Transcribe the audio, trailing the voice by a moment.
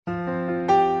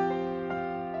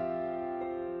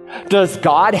Does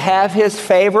God have his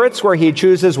favorites where he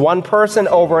chooses one person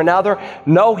over another?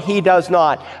 No, he does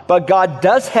not. But God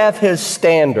does have his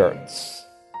standards.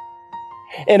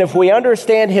 And if we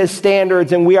understand his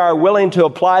standards and we are willing to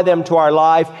apply them to our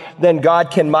life, then God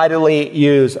can mightily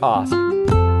use us.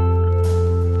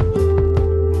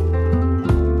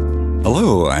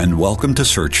 Hello, and welcome to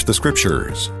Search the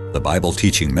Scriptures, the Bible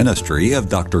teaching ministry of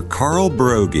Dr. Carl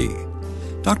Broggi.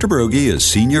 Dr. Broggi is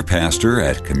senior pastor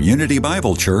at Community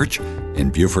Bible Church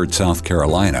in Beaufort, South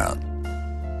Carolina.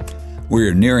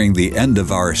 We're nearing the end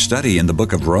of our study in the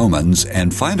book of Romans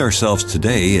and find ourselves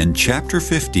today in chapter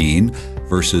 15,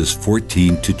 verses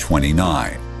 14 to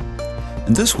 29.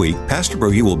 And this week, Pastor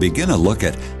Broggi will begin a look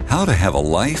at how to have a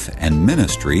life and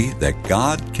ministry that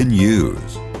God can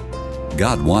use.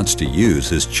 God wants to use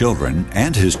His children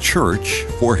and His church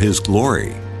for His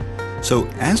glory. So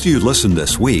as you listen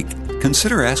this week,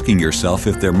 consider asking yourself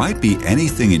if there might be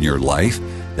anything in your life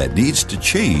that needs to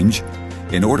change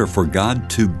in order for God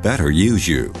to better use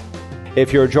you.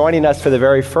 If you're joining us for the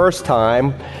very first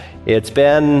time, it's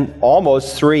been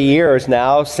almost 3 years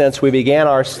now since we began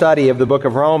our study of the book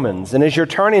of Romans. And as you're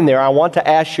turning there, I want to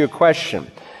ask you a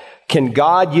question. Can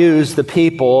God use the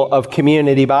people of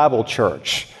Community Bible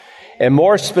Church? And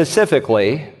more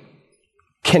specifically,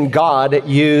 can God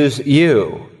use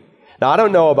you? Now, I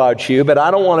don't know about you, but I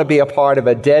don't want to be a part of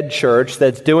a dead church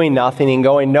that's doing nothing and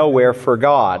going nowhere for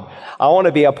God. I want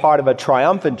to be a part of a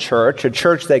triumphant church, a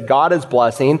church that God is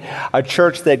blessing, a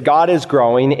church that God is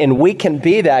growing, and we can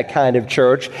be that kind of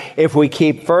church if we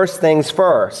keep first things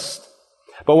first.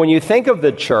 But when you think of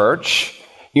the church,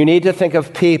 you need to think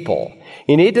of people.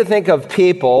 You need to think of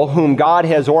people whom God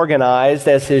has organized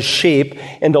as His sheep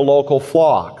into local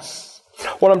flocks.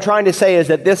 What I'm trying to say is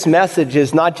that this message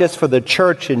is not just for the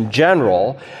church in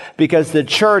general, because the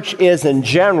church is in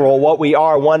general what we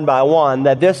are one by one,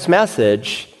 that this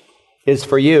message is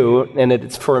for you and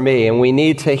it's for me, and we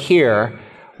need to hear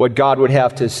what God would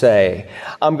have to say.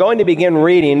 I'm going to begin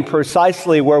reading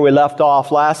precisely where we left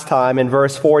off last time in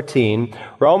verse 14.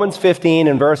 Romans 15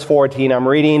 and verse 14, I'm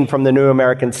reading from the New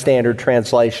American Standard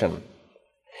Translation.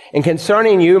 And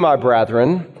concerning you, my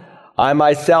brethren, I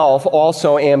myself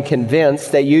also am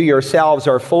convinced that you yourselves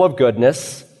are full of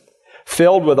goodness,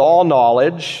 filled with all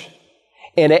knowledge,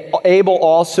 and able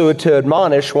also to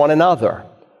admonish one another.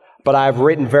 But I have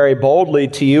written very boldly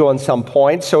to you on some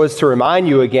points so as to remind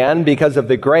you again, because of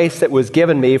the grace that was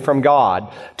given me from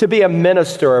God, to be a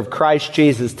minister of Christ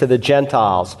Jesus to the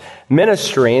Gentiles,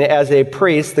 ministering as a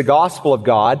priest the gospel of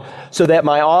God, so that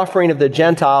my offering of the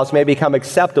Gentiles may become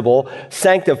acceptable,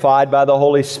 sanctified by the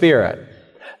Holy Spirit.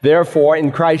 Therefore,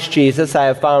 in Christ Jesus, I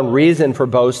have found reason for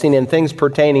boasting in things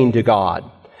pertaining to God.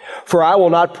 For I will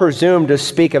not presume to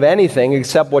speak of anything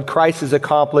except what Christ has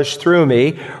accomplished through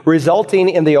me, resulting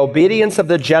in the obedience of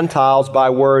the Gentiles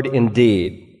by word and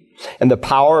deed, and the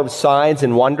power of signs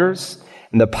and wonders,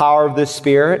 and the power of the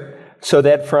Spirit, so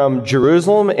that from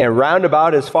Jerusalem and round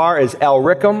about as far as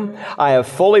Illyricum, I have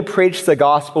fully preached the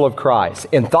gospel of Christ.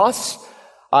 And thus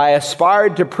I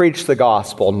aspired to preach the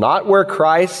gospel, not where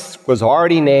Christ was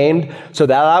already named, so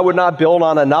that I would not build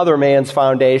on another man's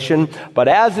foundation, but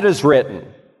as it is written,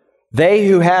 they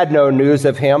who had no news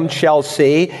of him shall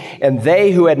see, and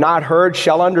they who had not heard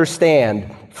shall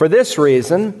understand. For this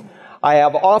reason, I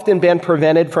have often been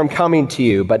prevented from coming to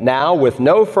you, but now with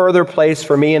no further place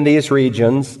for me in these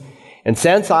regions, and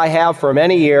since I have for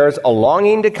many years a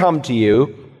longing to come to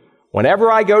you, whenever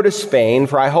I go to Spain,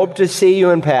 for I hope to see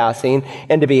you in passing,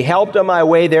 and to be helped on my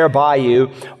way there by you,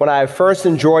 when I have first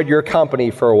enjoyed your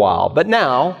company for a while. But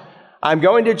now I'm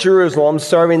going to Jerusalem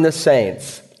serving the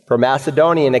saints. For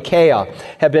Macedonia and Achaia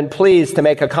have been pleased to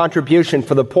make a contribution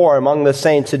for the poor among the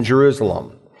saints in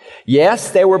Jerusalem.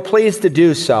 Yes, they were pleased to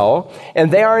do so,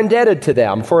 and they are indebted to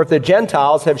them. For if the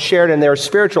Gentiles have shared in their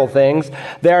spiritual things,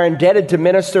 they are indebted to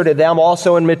minister to them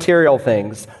also in material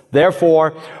things.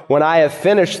 Therefore, when I have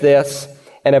finished this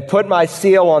and have put my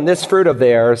seal on this fruit of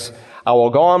theirs, I will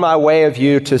go on my way of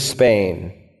you to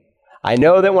Spain. I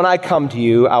know that when I come to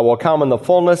you, I will come in the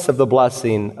fullness of the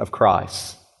blessing of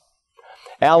Christ.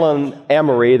 Alan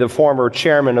Emery, the former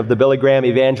chairman of the Billy Graham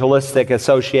Evangelistic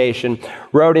Association,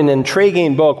 wrote an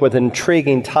intriguing book with an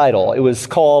intriguing title. It was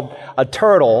called A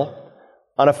Turtle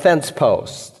on a Fence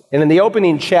Post. And in the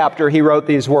opening chapter, he wrote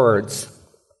these words.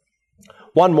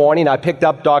 One morning, I picked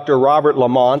up Dr. Robert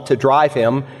Lamont to drive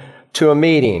him to a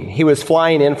meeting. He was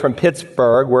flying in from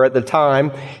Pittsburgh, where at the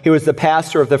time he was the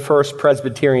pastor of the First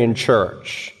Presbyterian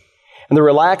Church. In the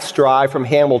relaxed drive from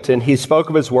Hamilton, he spoke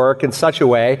of his work in such a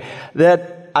way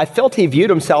that I felt he viewed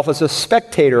himself as a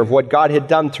spectator of what God had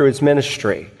done through his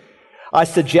ministry. I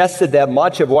suggested that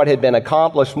much of what had been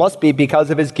accomplished must be because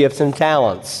of his gifts and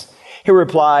talents. He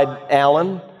replied,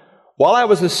 Alan, while I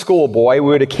was a schoolboy, we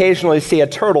would occasionally see a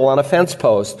turtle on a fence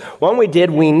post. When we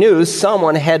did, we knew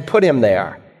someone had put him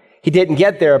there. He didn't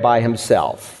get there by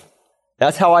himself.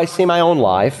 That's how I see my own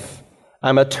life.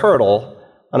 I'm a turtle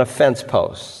on a fence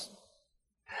post.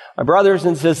 My brothers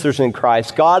and sisters in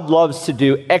Christ, God loves to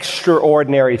do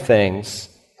extraordinary things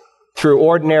through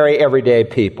ordinary, everyday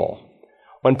people.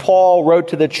 When Paul wrote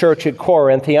to the church at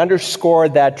Corinth, he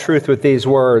underscored that truth with these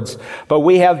words, "But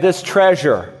we have this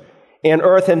treasure in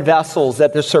earthen vessels,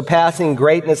 that the surpassing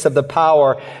greatness of the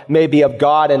power may be of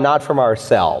God and not from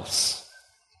ourselves."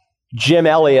 Jim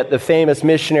Elliot, the famous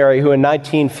missionary who in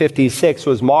 1956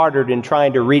 was martyred in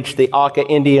trying to reach the Auca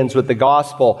Indians with the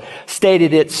gospel,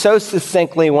 stated it so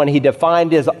succinctly when he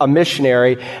defined a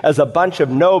missionary as a bunch of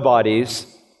nobodies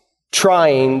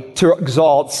trying to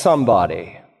exalt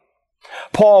somebody.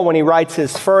 Paul, when he writes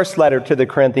his first letter to the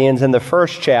Corinthians in the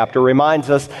first chapter, reminds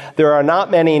us there are not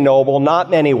many noble, not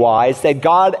many wise, that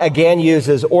God again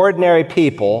uses ordinary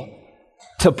people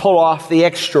to pull off the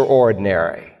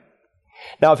extraordinary.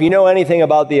 Now, if you know anything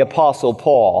about the Apostle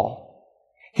Paul,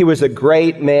 he was a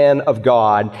great man of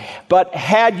God, but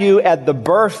had you at the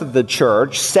birth of the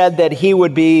church said that he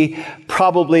would be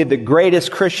probably the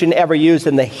greatest Christian ever used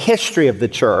in the history of the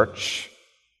church,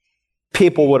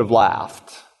 people would have laughed.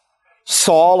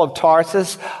 Saul of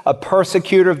Tarsus, a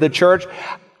persecutor of the church,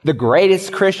 the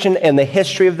greatest Christian in the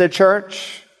history of the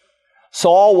church.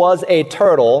 Saul was a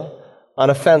turtle on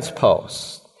a fence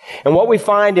post. And what we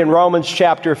find in Romans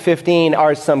chapter 15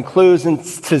 are some clues and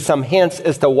to some hints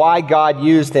as to why God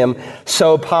used him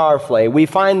so powerfully. We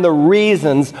find the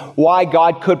reasons why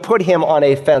God could put him on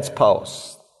a fence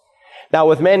post. Now,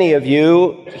 with many of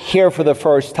you here for the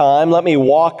first time, let me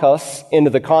walk us into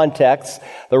the context.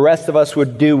 The rest of us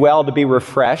would do well to be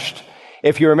refreshed.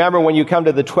 If you remember, when you come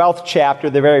to the 12th chapter,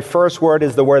 the very first word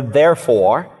is the word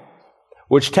therefore,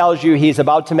 which tells you he's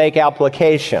about to make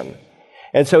application.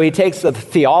 And so he takes the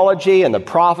theology and the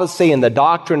prophecy and the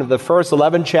doctrine of the first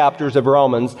 11 chapters of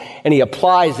Romans, and he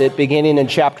applies it beginning in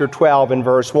chapter 12 and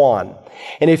verse 1.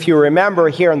 And if you remember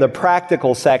here in the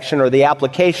practical section or the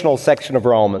applicational section of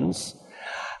Romans,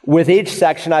 with each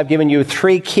section, I've given you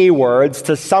 3 key words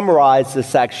to summarize the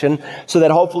section so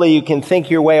that hopefully you can think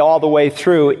your way all the way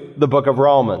through the book of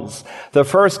Romans. The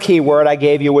first key word I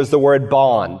gave you was the word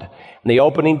bond. In the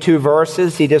opening 2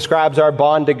 verses, he describes our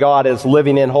bond to God as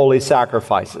living in holy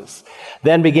sacrifices.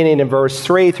 Then beginning in verse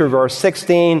 3 through verse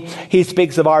 16, he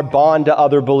speaks of our bond to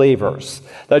other believers.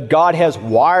 That God has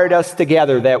wired us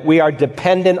together, that we are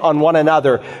dependent on one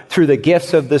another through the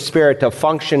gifts of the Spirit to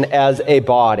function as a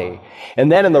body.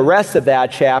 And then in the rest of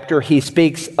that chapter, he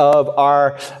speaks of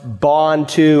our bond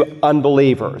to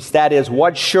unbelievers. That is,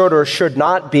 what should or should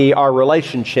not be our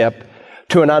relationship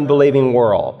to an unbelieving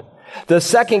world. The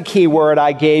second key word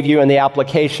I gave you in the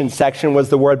application section was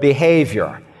the word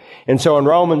behavior. And so in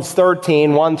Romans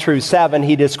 13, 1 through 7,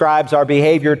 he describes our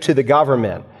behavior to the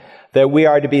government, that we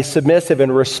are to be submissive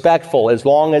and respectful as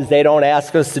long as they don't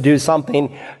ask us to do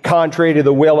something contrary to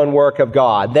the will and work of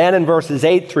God. Then in verses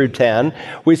 8 through 10,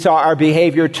 we saw our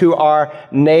behavior to our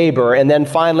neighbor, and then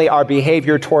finally our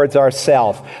behavior towards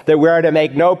ourselves, that we are to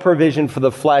make no provision for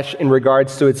the flesh in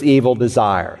regards to its evil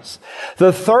desires.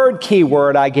 The third key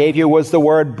word I gave you was the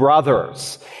word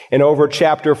brothers. And over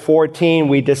chapter 14,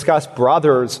 we discussed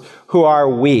brothers who are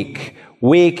weak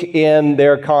in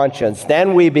their conscience.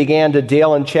 Then we began to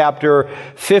deal in chapter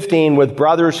 15 with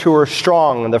brothers who are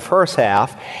strong in the first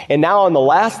half. And now in the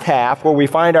last half, where we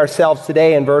find ourselves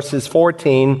today in verses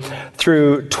 14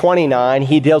 through 29,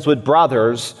 he deals with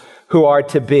brothers who are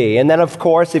to be. And then, of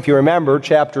course, if you remember,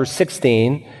 chapter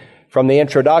 16, from the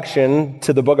introduction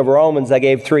to the book of Romans I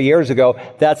gave 3 years ago,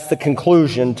 that's the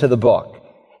conclusion to the book.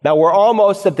 Now, we're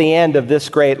almost at the end of this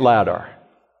great letter.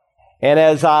 And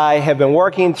as I have been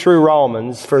working through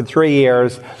Romans for 3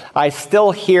 years, I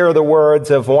still hear the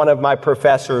words of one of my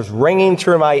professors ringing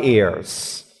through my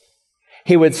ears.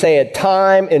 He would say it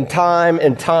time and time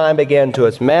and time again to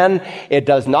us. Men, it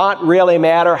does not really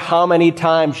matter how many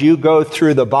times you go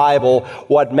through the Bible.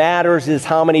 What matters is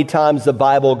how many times the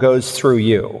Bible goes through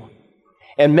you.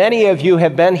 And many of you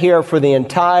have been here for the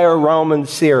entire Romans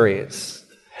series.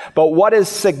 But what is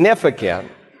significant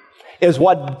is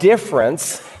what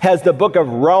difference has the book of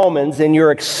Romans and your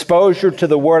exposure to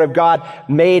the Word of God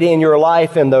made in your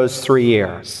life in those 3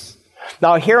 years.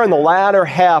 Now, here in the latter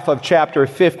half of chapter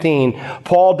 15,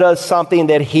 Paul does something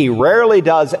that he rarely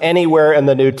does anywhere in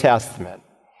the New Testament.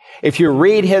 If you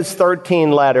read his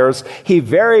 13 letters, he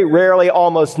very rarely,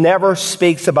 almost never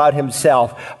speaks about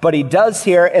himself, but he does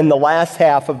here in the last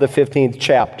half of the 15th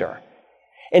chapter.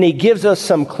 And he gives us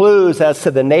some clues as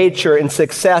to the nature and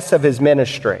success of his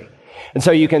ministry. And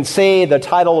so you can see the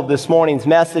title of this morning's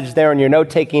message there in your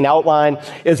note-taking outline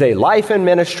is A Life in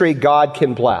Ministry God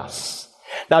Can Bless.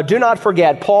 Now, do not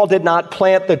forget, Paul did not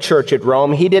plant the church at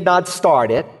Rome. He did not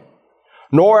start it,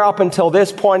 nor up until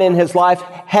this point in his life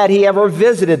had he ever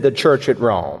visited the church at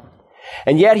Rome.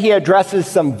 And yet he addresses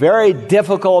some very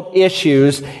difficult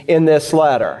issues in this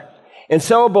letter. And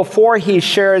so before he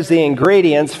shares the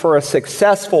ingredients for a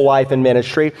successful life in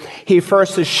ministry, he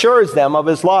first assures them of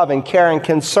his love and care and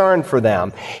concern for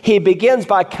them. He begins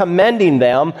by commending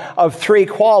them of three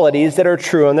qualities that are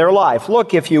true in their life.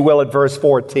 Look, if you will, at verse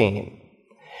 14.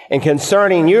 And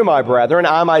concerning you, my brethren,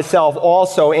 I myself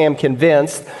also am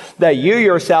convinced that you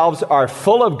yourselves are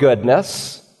full of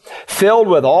goodness, filled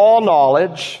with all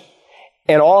knowledge,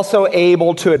 and also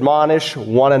able to admonish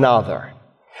one another.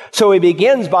 So he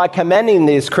begins by commending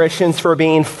these Christians for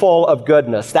being full of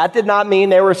goodness. That did not mean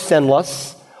they were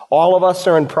sinless. All of us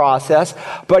are in process.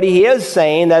 But he is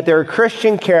saying that their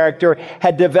Christian character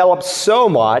had developed so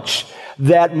much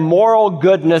that moral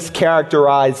goodness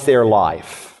characterized their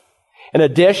life. In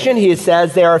addition, he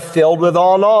says they are filled with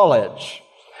all knowledge.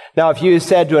 Now, if you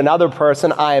said to another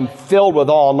person, I am filled with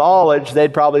all knowledge,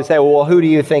 they'd probably say, well, who do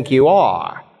you think you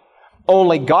are?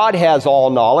 Only God has all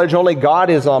knowledge. Only God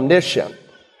is omniscient.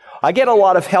 I get a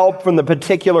lot of help from the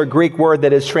particular Greek word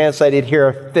that is translated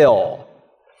here, fill.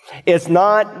 It's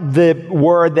not the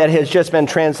word that has just been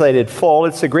translated full.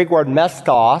 It's the Greek word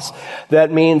mestos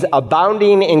that means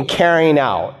abounding and carrying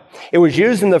out. It was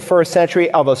used in the first century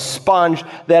of a sponge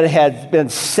that had been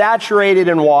saturated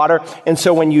in water, and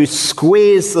so when you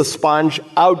squeeze the sponge,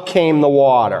 out came the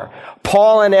water.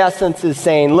 Paul, in essence, is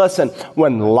saying, listen,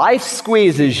 when life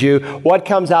squeezes you, what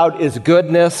comes out is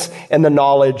goodness and the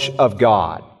knowledge of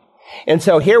God. And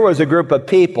so here was a group of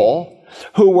people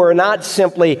who were not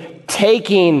simply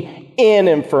taking in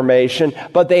information,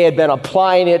 but they had been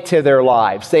applying it to their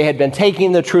lives. They had been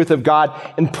taking the truth of God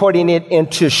and putting it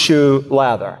into shoe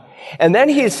leather. And then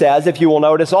he says, if you will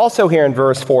notice also here in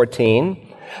verse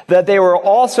 14, that they were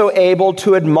also able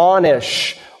to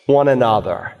admonish one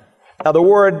another. Now the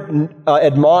word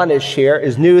admonish here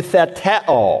is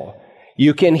noutheteo.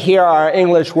 You can hear our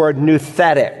English word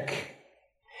nouthetic.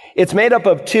 It's made up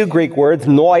of two Greek words,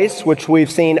 nous, which we've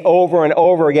seen over and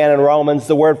over again in Romans,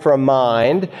 the word for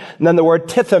mind, and then the word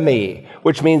tithemi,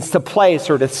 which means to place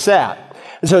or to set.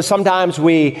 And so sometimes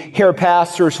we hear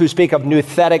pastors who speak of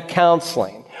nouthetic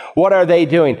counseling. What are they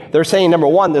doing? They're saying, number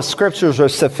one, the scriptures are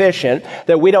sufficient,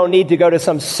 that we don't need to go to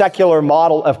some secular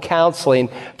model of counseling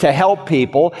to help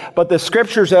people, but the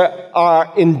scriptures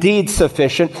are indeed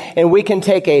sufficient, and we can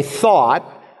take a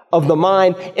thought of the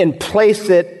mind and place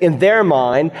it in their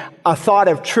mind, a thought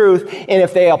of truth, and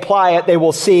if they apply it, they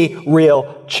will see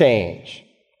real change.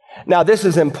 Now, this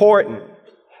is important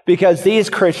because these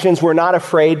Christians were not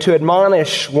afraid to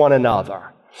admonish one another.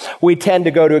 We tend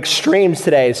to go to extremes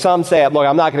today. Some say, look,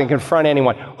 I'm not going to confront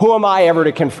anyone. Who am I ever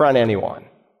to confront anyone?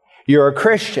 You're a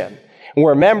Christian.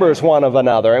 We're members one of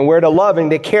another, and we're to love and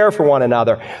to care for one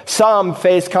another. Some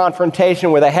face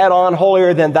confrontation with a head-on,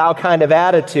 holier-than-thou kind of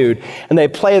attitude, and they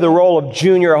play the role of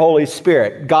junior Holy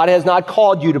Spirit. God has not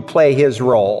called you to play his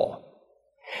role.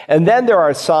 And then there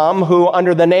are some who,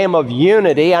 under the name of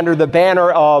unity, under the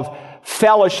banner of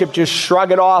fellowship, just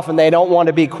shrug it off, and they don't want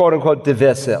to be, quote-unquote,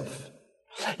 divisive.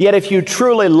 Yet if you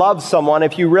truly love someone,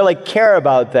 if you really care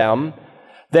about them,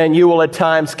 then you will at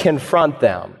times confront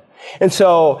them. And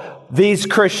so these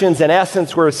Christians, in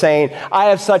essence, were saying, I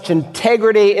have such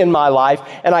integrity in my life,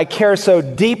 and I care so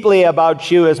deeply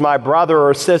about you as my brother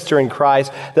or sister in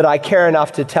Christ that I care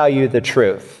enough to tell you the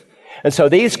truth. And so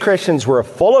these Christians were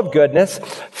full of goodness,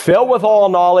 filled with all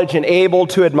knowledge, and able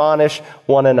to admonish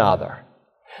one another.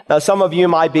 Now, some of you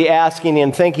might be asking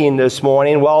and thinking this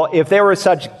morning, well, if they were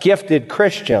such gifted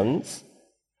Christians,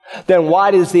 then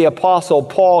why does the Apostle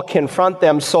Paul confront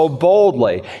them so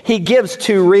boldly? He gives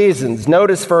two reasons.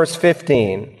 Notice verse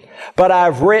 15. But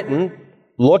I've written,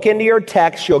 look into your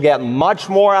text, you'll get much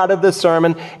more out of the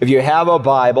sermon if you have a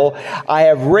Bible. I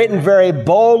have written very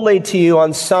boldly to you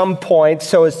on some points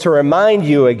so as to remind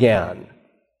you again.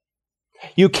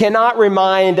 You cannot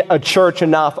remind a church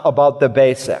enough about the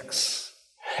basics.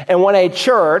 And when a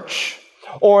church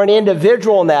or an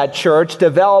individual in that church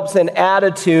develops an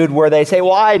attitude where they say,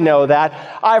 well, I know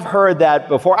that. I've heard that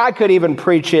before. I could even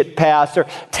preach it, Pastor.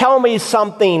 Tell me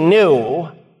something new.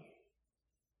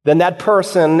 Then that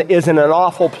person is in an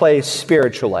awful place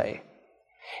spiritually.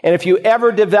 And if you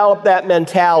ever develop that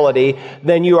mentality,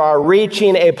 then you are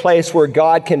reaching a place where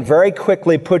God can very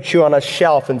quickly put you on a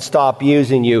shelf and stop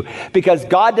using you. Because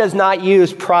God does not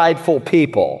use prideful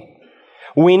people.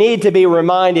 We need to be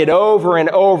reminded over and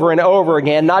over and over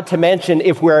again, not to mention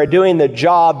if we're doing the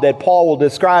job that Paul will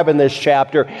describe in this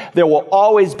chapter, there will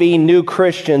always be new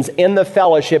Christians in the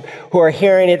fellowship who are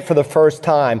hearing it for the first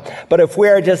time. But if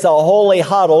we're just a holy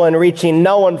huddle and reaching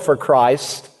no one for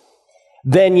Christ,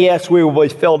 then yes, we will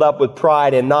be filled up with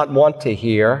pride and not want to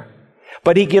hear.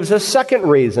 But he gives a second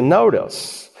reason,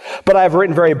 notice. But I've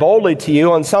written very boldly to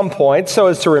you on some points so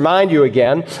as to remind you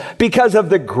again, because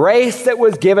of the grace that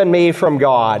was given me from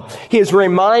God. He is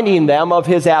reminding them of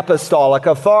his apostolic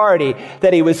authority,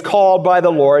 that he was called by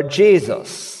the Lord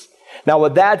Jesus. Now,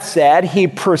 with that said, he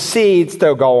proceeds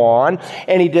to go on,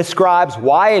 and he describes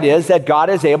why it is that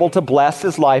God is able to bless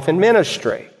his life and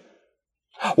ministry.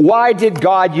 Why did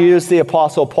God use the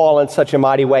Apostle Paul in such a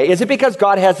mighty way? Is it because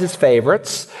God has his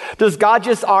favorites? Does God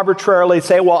just arbitrarily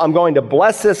say, well, I'm going to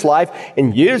bless this life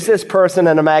and use this person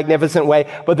in a magnificent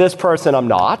way, but this person I'm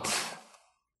not?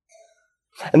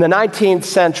 In the 19th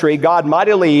century, God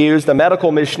mightily used a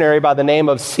medical missionary by the name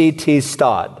of C.T.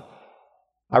 Studd.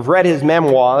 I've read his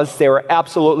memoirs. They were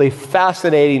absolutely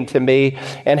fascinating to me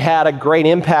and had a great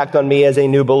impact on me as a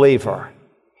new believer.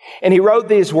 And he wrote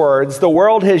these words, "The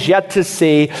world has yet to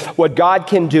see what God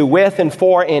can do with and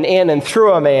for and in and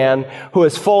through a man who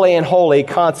is fully and wholly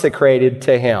consecrated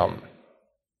to him."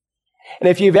 And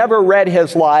if you've ever read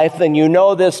his life, then you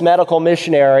know this medical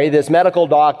missionary, this medical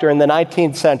doctor in the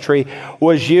 19th century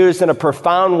was used in a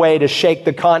profound way to shake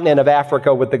the continent of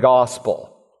Africa with the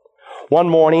gospel. One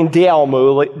morning, D.L.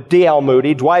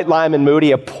 Moody, Dwight Lyman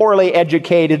Moody, a poorly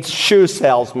educated shoe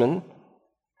salesman,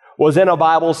 was in a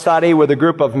Bible study with a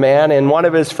group of men, and one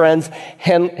of his friends,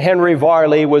 Henry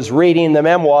Varley, was reading the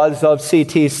memoirs of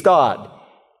C.T. Studd.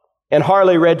 And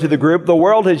Harley read to the group, "The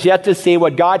world has yet to see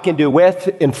what God can do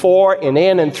with and for and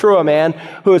in and through a man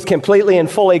who is completely and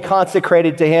fully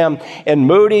consecrated to him." And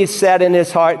Moody said in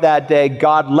his heart that day,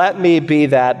 "God, let me be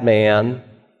that man."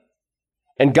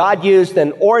 And God used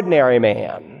an ordinary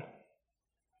man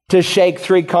to shake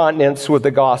 3 continents with the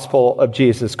gospel of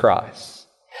Jesus Christ.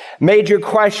 Major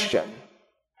question.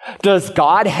 Does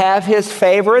God have his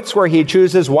favorites where he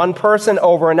chooses one person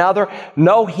over another?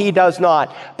 No, he does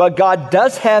not. But God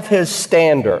does have his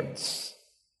standards.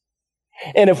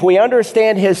 And if we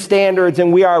understand his standards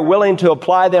and we are willing to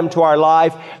apply them to our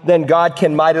life, then God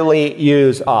can mightily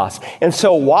use us. And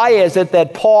so why is it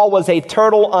that Paul was a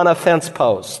turtle on a fence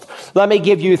post? Let me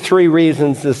give you 3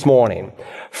 reasons this morning.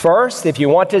 First, if you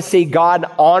want to see God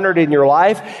honored in your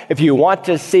life, if you want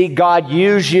to see God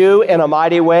use you in a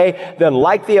mighty way, then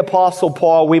like the Apostle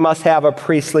Paul, we must have a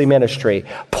priestly ministry.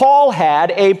 Paul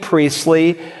had a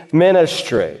priestly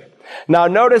ministry. Now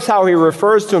notice how he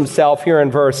refers to himself here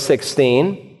in verse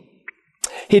 16.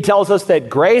 He tells us that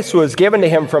grace was given to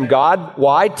him from God.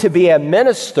 Why? To be a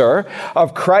minister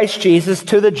of Christ Jesus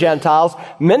to the Gentiles,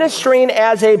 ministering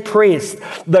as a priest,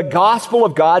 the gospel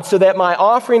of God, so that my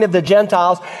offering of the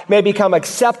Gentiles may become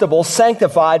acceptable,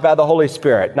 sanctified by the Holy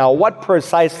Spirit. Now, what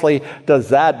precisely does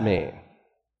that mean?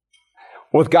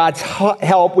 With God's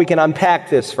help, we can unpack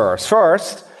this verse.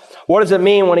 First, what does it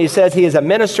mean when he says he is a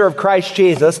minister of Christ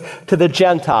Jesus to the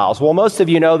Gentiles? Well, most of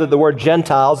you know that the word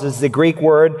Gentiles is the Greek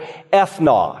word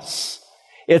ethnos.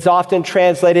 It's often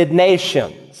translated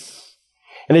nations.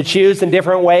 And it's used in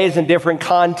different ways in different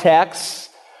contexts.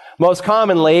 Most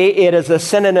commonly, it is a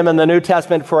synonym in the New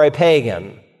Testament for a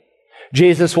pagan.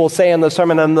 Jesus will say in the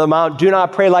Sermon on the Mount, "Do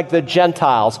not pray like the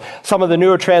Gentiles." Some of the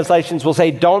newer translations will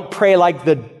say, "Don't pray like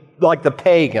the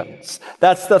pagans."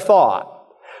 That's the thought.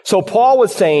 So Paul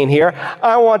was saying here,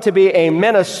 I want to be a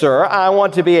minister, I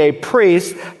want to be a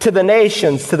priest to the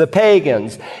nations, to the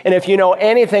pagans. And if you know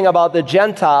anything about the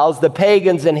Gentiles, the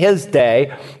pagans in his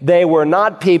day, they were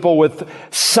not people with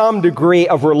some degree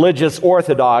of religious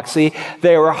orthodoxy.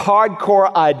 They were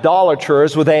hardcore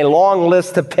idolaters with a long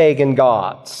list of pagan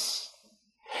gods.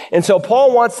 And so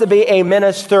Paul wants to be a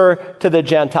minister to the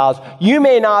Gentiles. You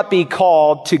may not be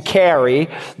called to carry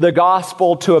the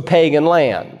gospel to a pagan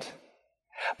land.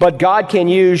 But God can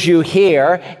use you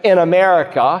here in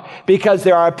America because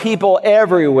there are people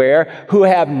everywhere who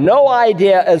have no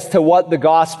idea as to what the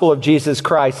gospel of Jesus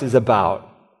Christ is about.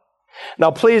 Now,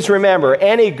 please remember,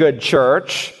 any good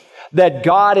church that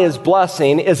God is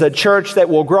blessing is a church that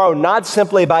will grow not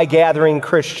simply by gathering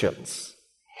Christians.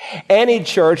 Any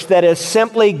church that is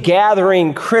simply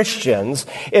gathering Christians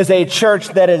is a church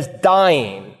that is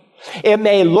dying. It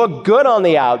may look good on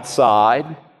the outside,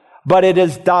 but it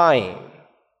is dying.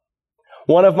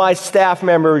 One of my staff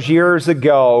members years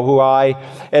ago, who I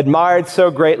admired so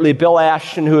greatly, Bill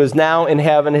Ashton, who is now in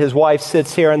heaven, his wife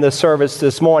sits here in the service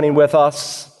this morning with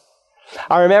us.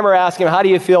 I remember asking him, "How do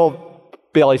you feel,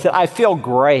 Bill?" He said, "I feel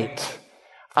great.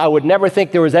 I would never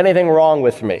think there was anything wrong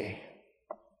with me.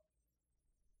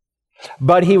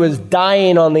 But he was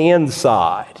dying on the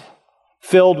inside,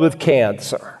 filled with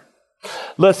cancer.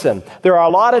 Listen, there are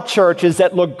a lot of churches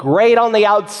that look great on the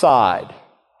outside,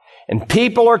 and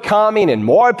people are coming, and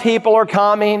more people are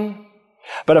coming.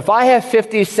 But if I have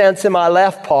 50 cents in my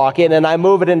left pocket and I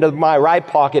move it into my right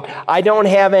pocket, I don't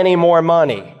have any more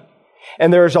money.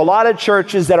 And there's a lot of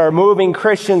churches that are moving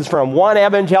Christians from one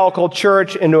evangelical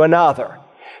church into another.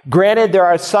 Granted, there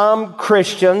are some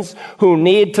Christians who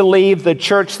need to leave the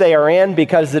church they are in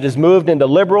because it has moved into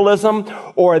liberalism,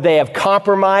 or they have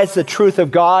compromised the truth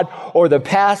of God, or the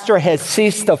pastor has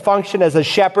ceased to function as a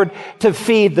shepherd to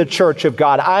feed the church of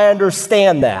God. I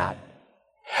understand that.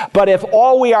 But if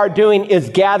all we are doing is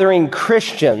gathering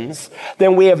Christians,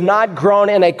 then we have not grown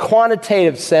in a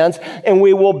quantitative sense, and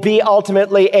we will be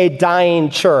ultimately a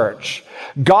dying church.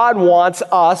 God wants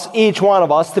us, each one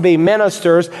of us, to be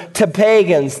ministers to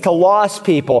pagans, to lost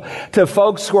people, to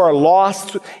folks who are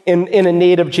lost in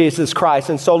need of Jesus Christ.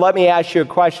 And so let me ask you a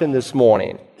question this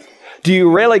morning. Do you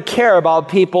really care about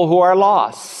people who are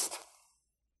lost?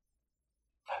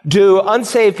 Do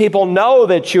unsaved people know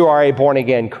that you are a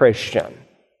born-again Christian?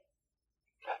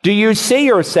 Do you see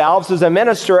yourselves as a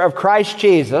minister of Christ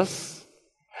Jesus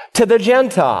to the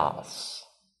Gentiles?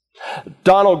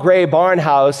 Donald Gray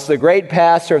Barnhouse, the great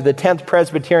pastor of the 10th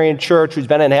Presbyterian Church, who's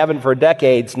been in heaven for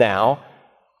decades now,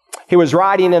 he was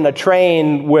riding in a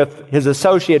train with his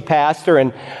associate pastor,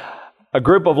 and a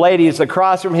group of ladies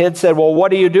across from him said, "Well,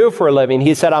 what do you do for a living?"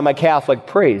 He said, "I'm a Catholic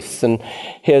priest." And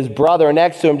his brother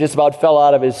next to him just about fell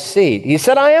out of his seat. He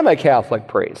said, "I am a Catholic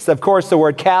priest." Of course, the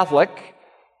word Catholic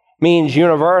means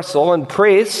universal, and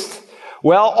priest,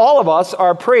 well, all of us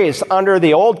are priests. Under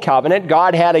the Old Covenant,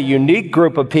 God had a unique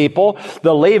group of people,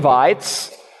 the Levites,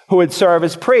 who would serve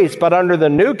as priests. But under the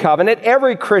New Covenant,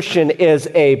 every Christian is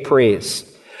a priest.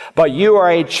 But you are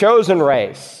a chosen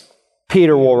race,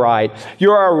 Peter will write.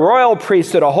 You are a royal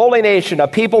priesthood, a holy nation, a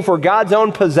people for God's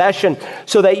own possession,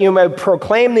 so that you may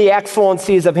proclaim the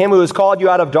excellencies of Him who has called you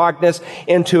out of darkness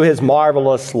into His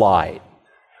marvelous light.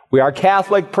 We are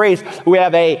Catholic priests. We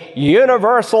have a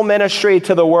universal ministry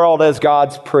to the world as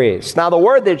God's priests. Now, the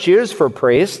word that's used for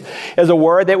priest is a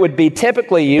word that would be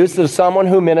typically used of someone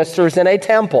who ministers in a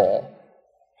temple.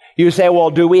 You say,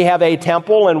 well, do we have a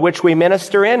temple in which we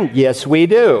minister in? Yes, we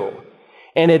do.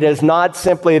 And it is not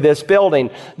simply this building.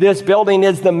 This building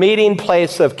is the meeting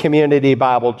place of Community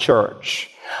Bible Church.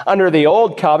 Under the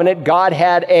Old Covenant, God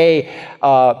had a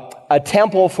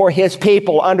temple for His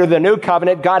people. Under the New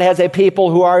Covenant, God has a people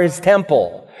who are His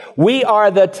temple. We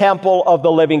are the temple of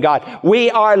the living God. We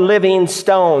are living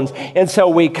stones. And so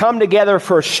we come together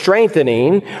for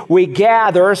strengthening. We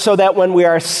gather so that when we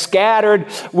are scattered,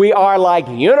 we are like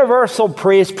universal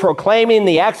priests proclaiming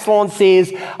the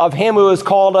excellencies of Him who has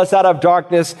called us out of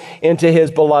darkness into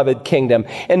His beloved kingdom.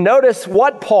 And notice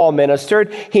what Paul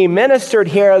ministered. He ministered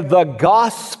here the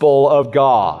gospel of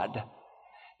God.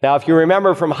 Now, if you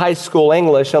remember from high school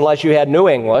English, unless you had New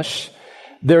English,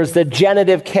 there's the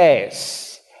genitive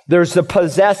case. There's the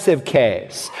possessive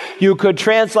case. You could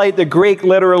translate the Greek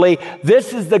literally,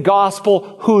 this is the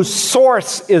gospel whose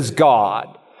source is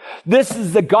God. This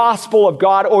is the gospel of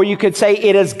God, or you could say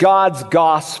it is God's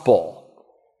gospel.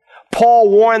 Paul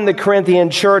warned the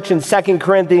Corinthian church in 2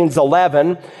 Corinthians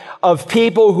 11 of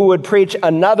people who would preach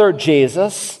another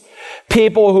Jesus,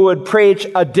 people who would preach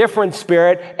a different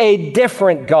spirit, a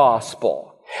different gospel.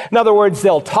 In other words,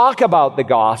 they'll talk about the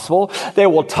gospel, they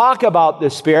will talk about the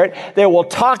Spirit, they will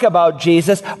talk about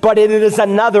Jesus, but it is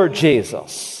another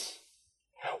Jesus.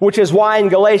 Which is why in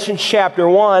Galatians chapter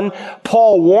 1,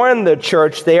 Paul warned the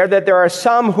church there that there are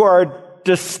some who are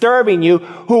disturbing you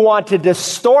who want to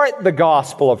distort the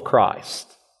gospel of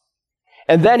Christ.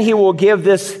 And then he will give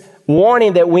this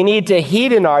warning that we need to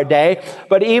heed in our day.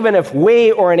 But even if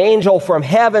we or an angel from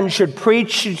heaven should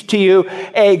preach to you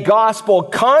a gospel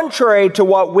contrary to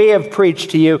what we have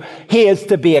preached to you, he is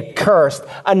to be accursed,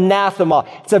 anathema.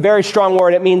 It's a very strong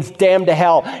word. It means damned to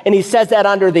hell. And he says that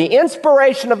under the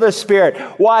inspiration of the Spirit.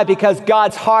 Why? Because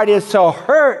God's heart is so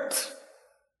hurt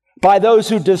by those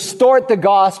who distort the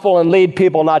gospel and lead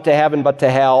people not to heaven but to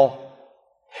hell.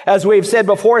 As we've said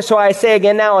before, so I say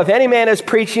again now, if any man is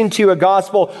preaching to you a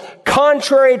gospel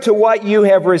contrary to what you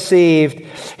have received,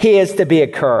 he is to be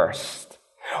accursed.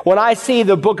 When I see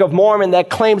the Book of Mormon that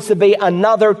claims to be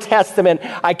another testament,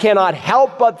 I cannot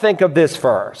help but think of this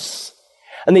verse.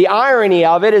 And the irony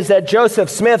of it is that Joseph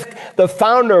Smith, the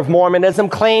founder of Mormonism,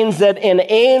 claims that an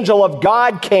angel of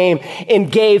God came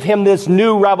and gave him this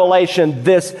new revelation,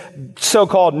 this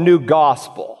so-called new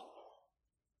gospel.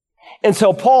 And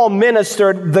so Paul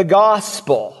ministered the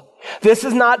gospel. This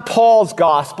is not Paul's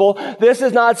gospel. This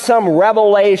is not some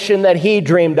revelation that he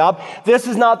dreamed up. This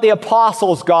is not the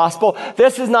apostles' gospel.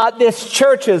 This is not this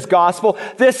church's gospel.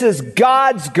 This is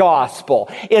God's gospel.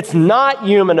 It's not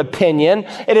human opinion.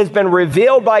 It has been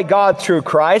revealed by God through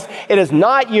Christ. It is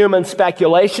not human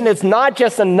speculation. It's not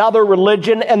just another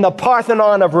religion and the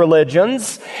Parthenon of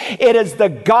religions. It is the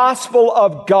gospel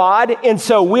of God, and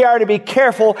so we are to be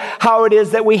careful how it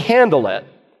is that we handle it.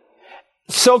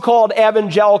 So-called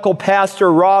evangelical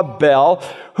pastor Rob Bell,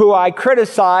 who I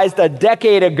criticized a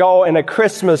decade ago in a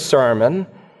Christmas sermon,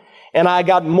 and I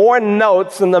got more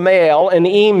notes in the mail and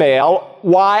email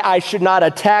why I should not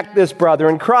attack this brother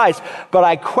in Christ. But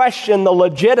I question the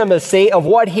legitimacy of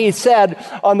what he said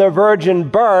on the virgin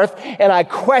birth, and I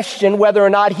question whether or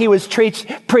not he was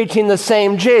preaching the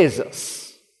same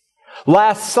Jesus.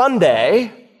 Last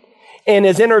Sunday, in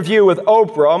his interview with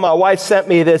Oprah, my wife sent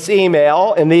me this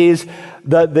email and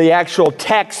the actual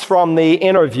text from the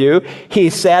interview. He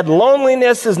said,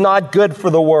 "Loneliness is not good for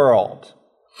the world.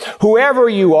 Whoever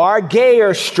you are, gay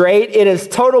or straight, it is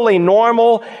totally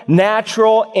normal,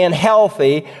 natural, and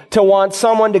healthy to want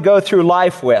someone to go through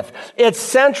life with. It's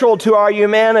central to our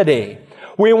humanity.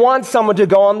 We want someone to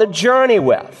go on the journey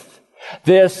with."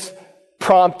 This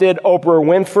prompted Oprah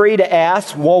Winfrey to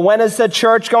ask, "Well, when is the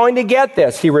church going to get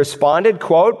this?" He responded,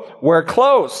 quote, "We're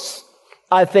close.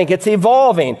 I think it's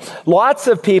evolving. Lots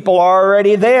of people are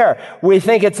already there. We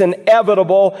think it's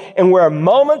inevitable, and we're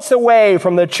moments away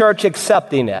from the church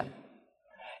accepting it."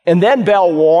 And then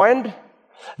Bell warned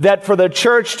that for the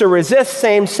church to resist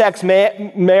same-sex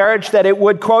marriage, that it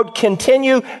would, quote,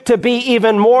 "continue to be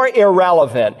even more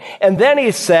irrelevant." And then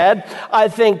he said, "I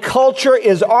think culture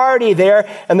is already there,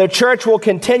 and the church will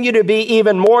continue to be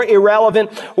even more irrelevant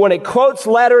when it quotes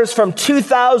letters from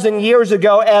 2,000 years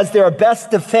ago as their best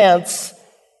defense,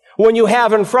 when you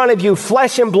have in front of you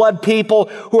flesh and blood people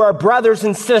who are brothers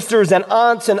and sisters and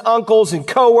aunts and uncles and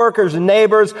co-workers and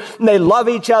neighbors, and they love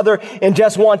each other and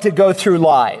just want to go through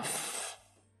life."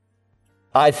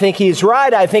 I think he's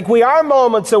right. I think we are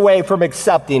moments away from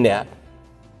accepting it,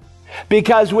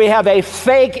 because we have a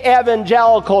fake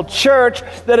evangelical church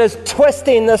that is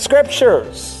twisting the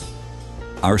scriptures.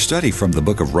 Our study from the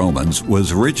book of Romans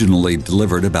was originally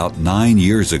delivered about 9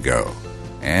 years ago.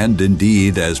 And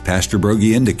indeed, as Pastor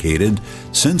Broggi indicated,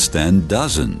 since then,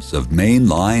 dozens of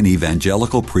mainline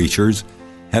evangelical preachers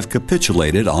have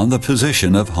capitulated on the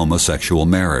position of homosexual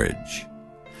marriage.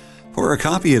 For a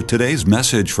copy of today's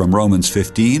message from Romans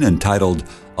 15 entitled,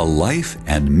 "A Life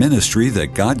and Ministry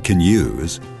That God Can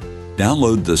Use,"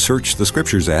 download the Search the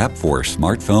Scriptures app for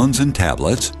smartphones and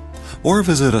tablets, or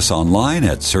visit us online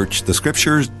at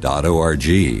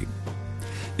searchthescriptures.org.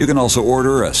 You can also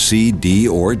order a CD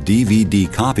or DVD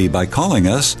copy by calling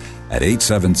us at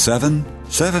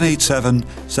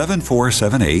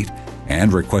 877-787-7478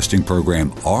 and requesting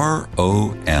program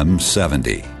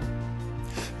ROM70.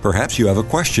 Perhaps you have a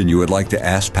question you would like to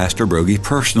ask Pastor Broggi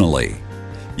personally.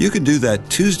 You can do that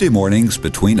Tuesday mornings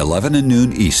between 11 and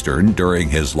noon Eastern during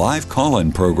his live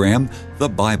call-in program, The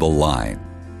Bible Line.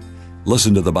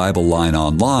 Listen to The Bible Line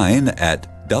online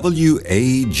at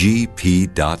wagp.net.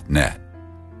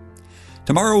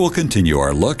 Tomorrow we'll continue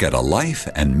our look at a life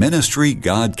and ministry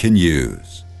God can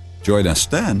use. Join us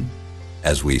then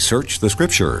as we search the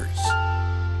Scriptures.